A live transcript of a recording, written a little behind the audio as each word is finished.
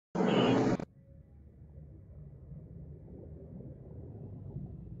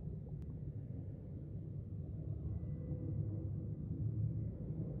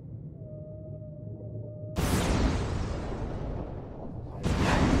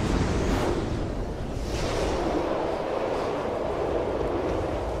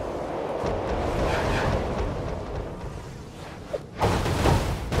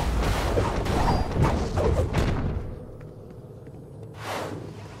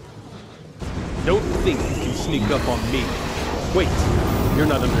Don't think you can sneak up on me. Wait, you're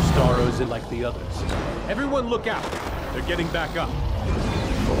not under Star Ocean like the others. Everyone look out. They're getting back up.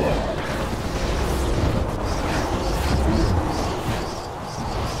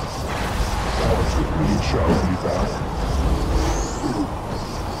 We shall be back.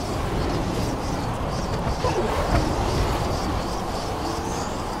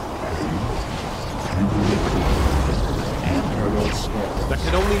 That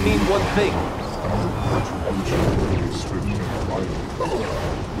can only mean one thing.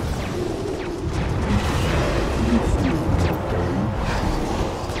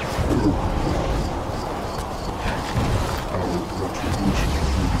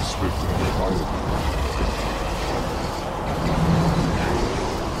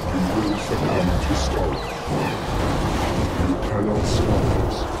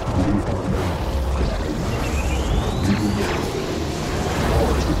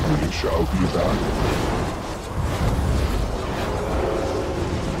 Shall be back.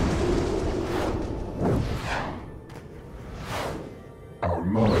 Our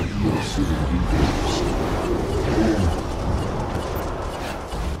mind will soon be fixed.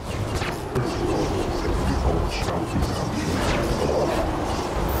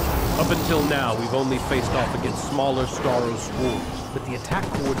 Up until now, we've only faced off against smaller Starro squads, but the attack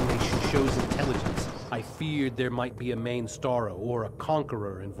coordination shows intelligence. I feared there might be a main Starro or a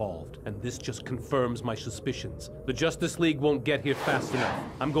Conqueror involved, and this just confirms my suspicions. The Justice League won't get here fast enough.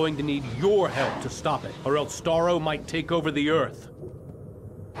 I'm going to need your help to stop it, or else Starro might take over the Earth.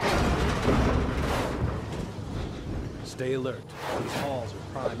 Stay alert. These halls are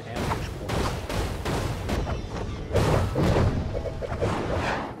prime ambush points.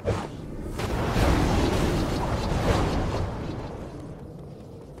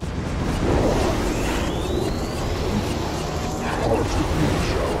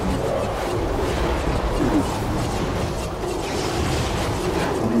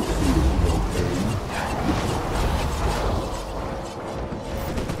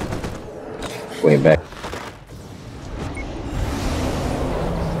 Way back. You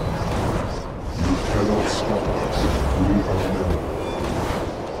cannot stop us. We are men.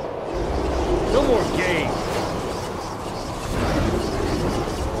 No more games!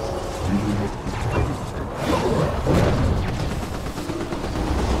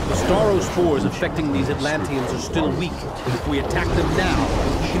 The Starro spores affecting these Atlanteans are still weak. If we attack them now,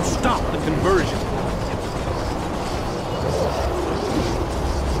 we can stop the conversion.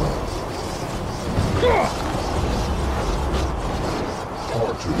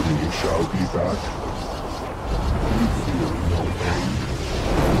 We shall be back. We feel no pain.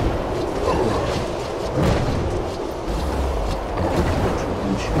 Our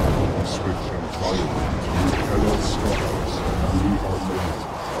retribution will be swift and violent. You cannot stop us. We are men.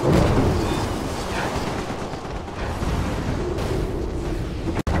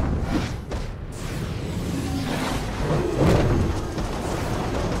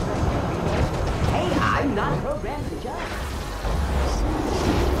 Hey, I'm not programmed to judge.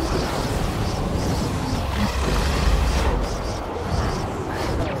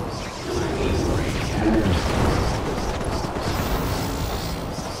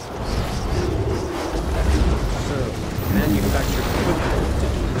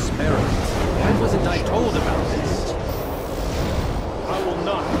 Why wasn't I told about this? I will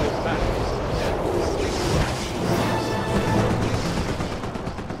not go back.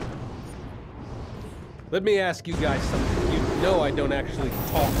 Let me ask you guys something. You know I don't actually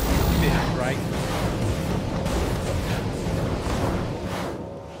talk fish, right?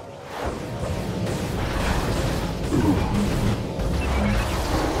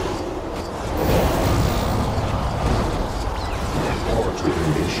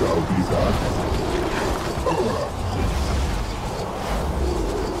 Shall be back.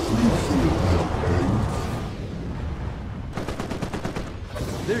 We feel no pain.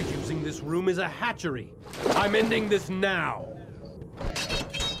 They're using this room as a hatchery. I'm ending this now.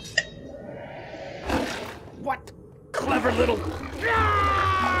 What? Clever little...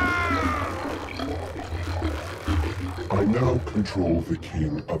 I now control the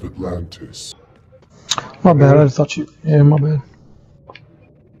King of Atlantis. My bad, I just thought you... Yeah, my bad.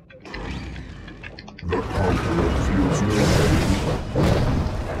 The Conqueror feels no pain.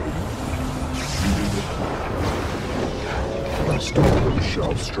 The Starro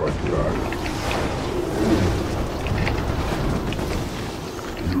shall strike back.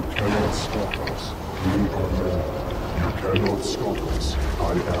 You cannot stop us. We are men. You cannot stop us.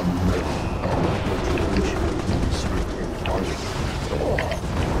 I am men. Our retribution will be swift and violent.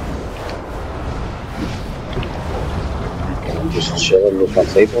 Just chilling with my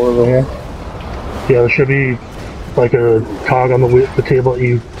table over here. Yeah, there should be like a cog on the table that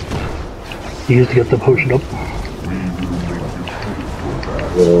you use to get the potion up.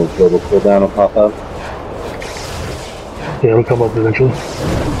 Little global cooldown will pop up. Yeah, it'll come up eventually.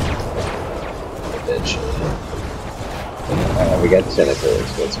 We got tentacles.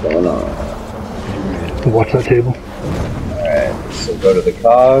 What's going on? Watch that table. Alright, so go to the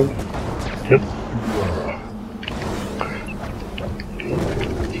cog. Yep.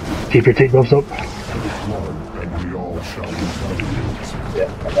 Keep your tape buffs up. Yeah,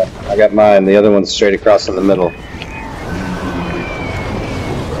 I got mine. The other one's straight across in the middle.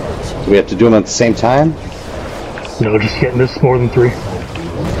 Do we have to do them at the same time? No, just getting this more than 3.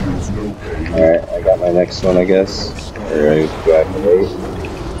 Alright, I got my next one, I guess. Or do I have to wait?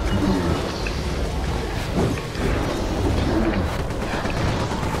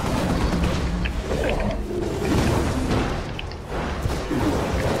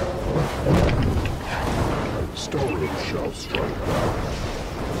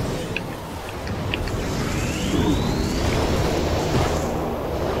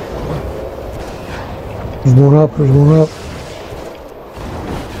 There's one up, there's one up.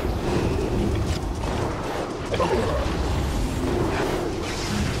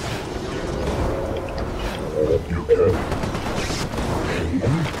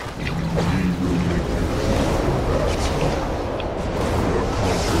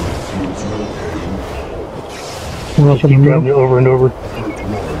 One up in the Keep middle. grabbing it over and over.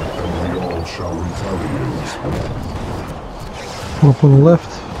 One up on the left.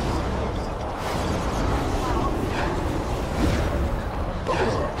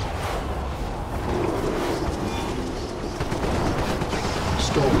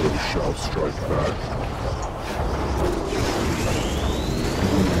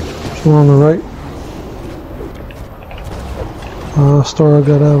 There's one on the right. Star I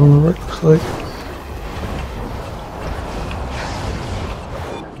got out on the right, looks like.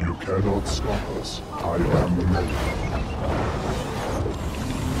 You cannot stop us. I am the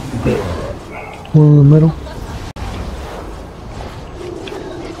middle. One in the middle.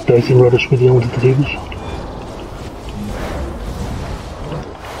 Dice and rubbish with the ones at the tables.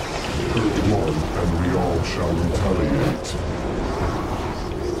 One, and we all shall retaliate.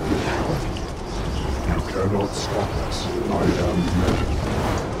 You cannot stop us. I am the middle.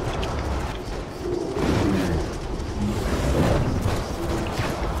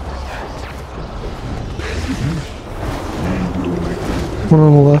 One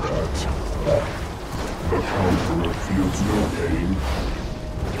on the left. The conqueror feels no pain.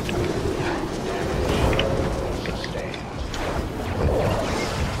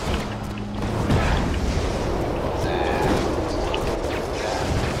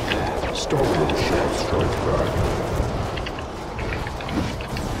 Starro shall strike back.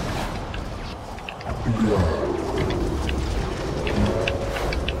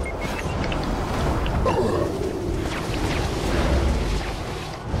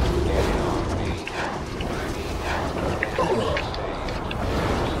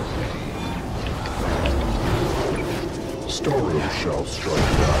 Starro shall strike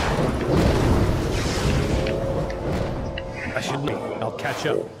back. I should leave. I'll catch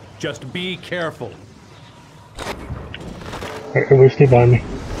up. Just be careful. Alright, everybody stay by me.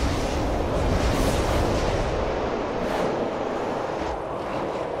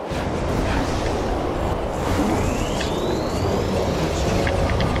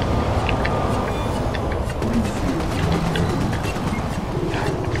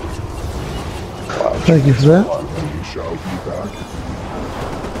 Thank you for that. We shall be back.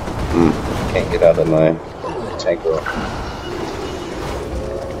 Can't get out of my tank roll.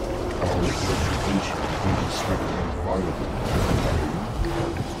 Our reputation will be swift and violent.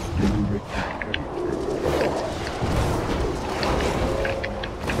 You will make me pay.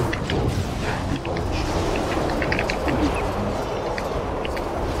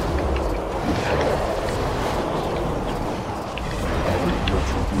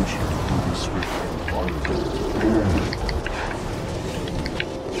 Retribution will be swift and violent.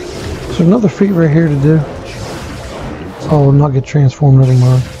 There's another feat right here to do. Oh, not get transformed, never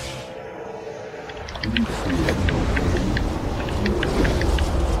mind.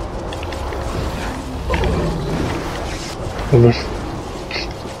 When this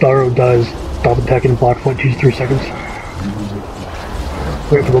Starro dies, stop attacking block for 2 to 3 seconds.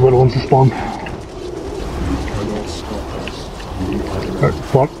 Wait for the little ones to spawn.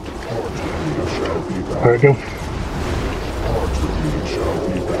 Alright, block. Alright, go.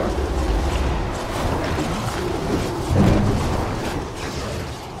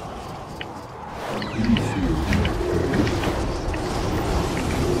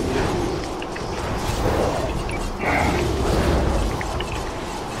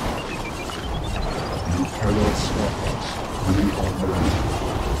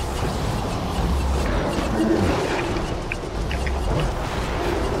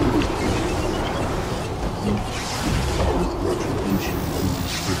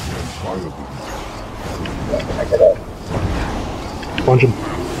 Punch him.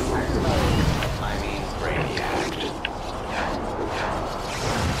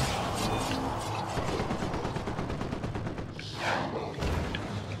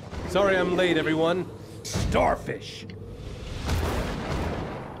 Sorry I'm late, everyone. Starfish.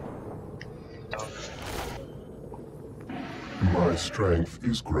 My strength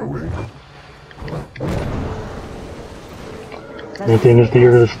is growing. Anything is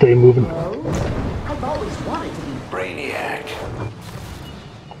here to stay moving. I've always wanted to be Brainiac.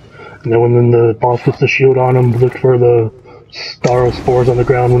 And then when the boss puts the shield on him, look for the Staro spores on the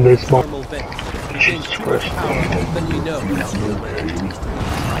ground when they spawn. Thermal vent. Jesus Christ. Then you know.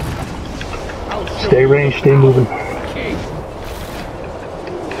 Stay ranged, stay moving.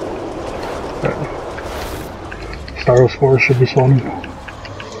 Staro spores should be spawning.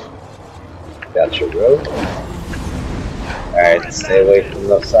 Gotcha, bro. Alright, stay away from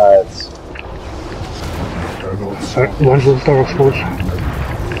the sides. Alright, lunge those Staro spores.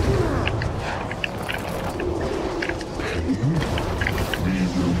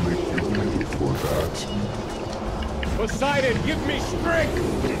 Poseidon, give me strength!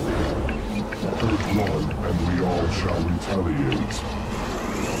 Hurt one, and we all shall retaliate.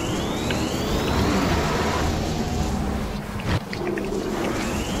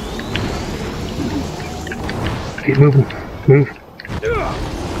 Keep moving. Move.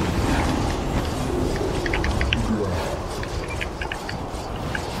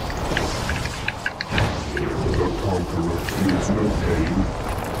 The conqueror feels no pain.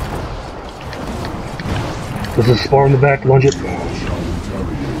 There's a spore in the back, lunge it. All shall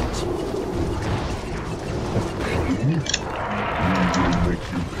retaliate. We will make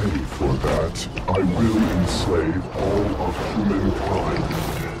you pay for that. I will enslave all of humankind.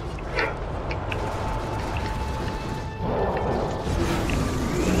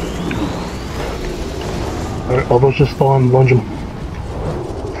 Alright, all those just spawn, lunge them.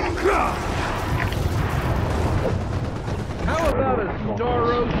 How about a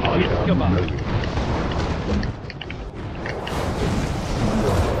Staro Shishkaba?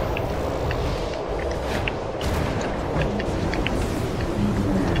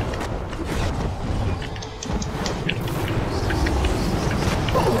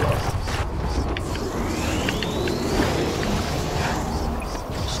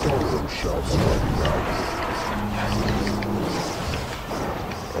 Staro shall strike back.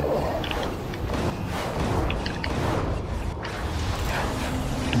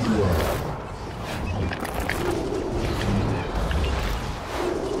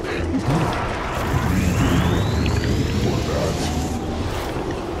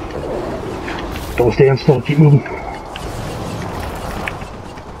 Don't stand still, keep moving. Hurt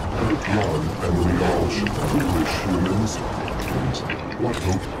one, and we all should foolish humans. What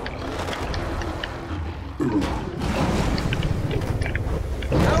hope?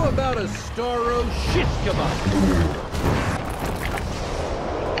 How about a Staro Shishkaba?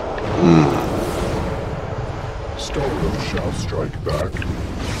 Staro shall strike back.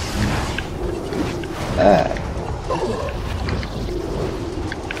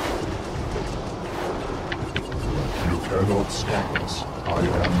 You cannot stop us. I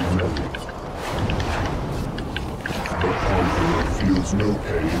am ready. The conqueror feels no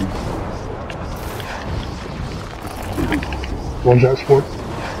pain. Lunge that sport.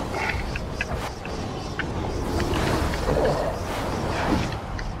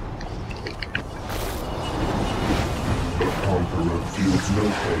 The conqueror feels no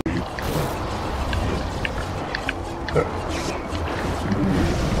pain.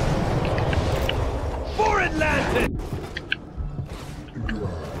 For Atlantis!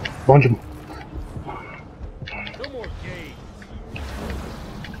 Lunge him. No more games.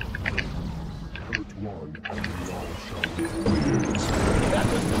 Hurt one, and we all shall retaliate. That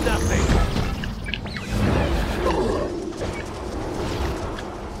was nothing.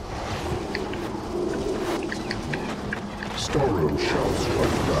 Staro shall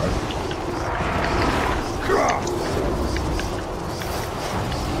strike back.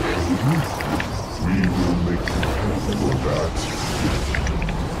 We will make you pay for that.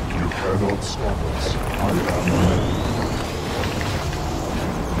 You cannot stop us. I am ready.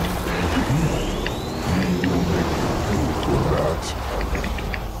 We will make you pay for that.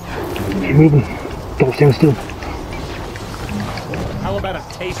 Keep moving. Don't stand still. How about a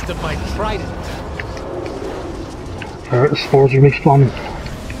taste of my trident? Alright, the spores are respawning.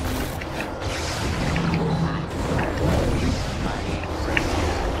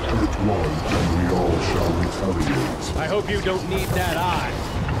 Hurt one, and we all shall retaliate. I hope you don't need that eye.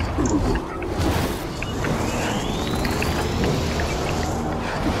 You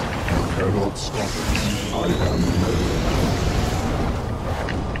cannot stop us. I am ready.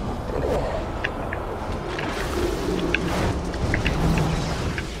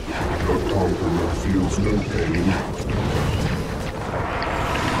 conqueror feels no pain.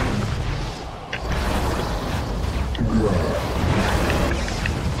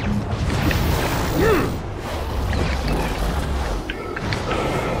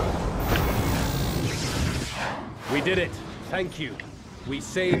 We did it. Thank you. We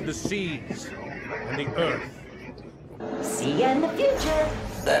saved the seas and the earth. See you in the future.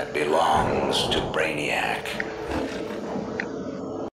 That belongs to Brainiac.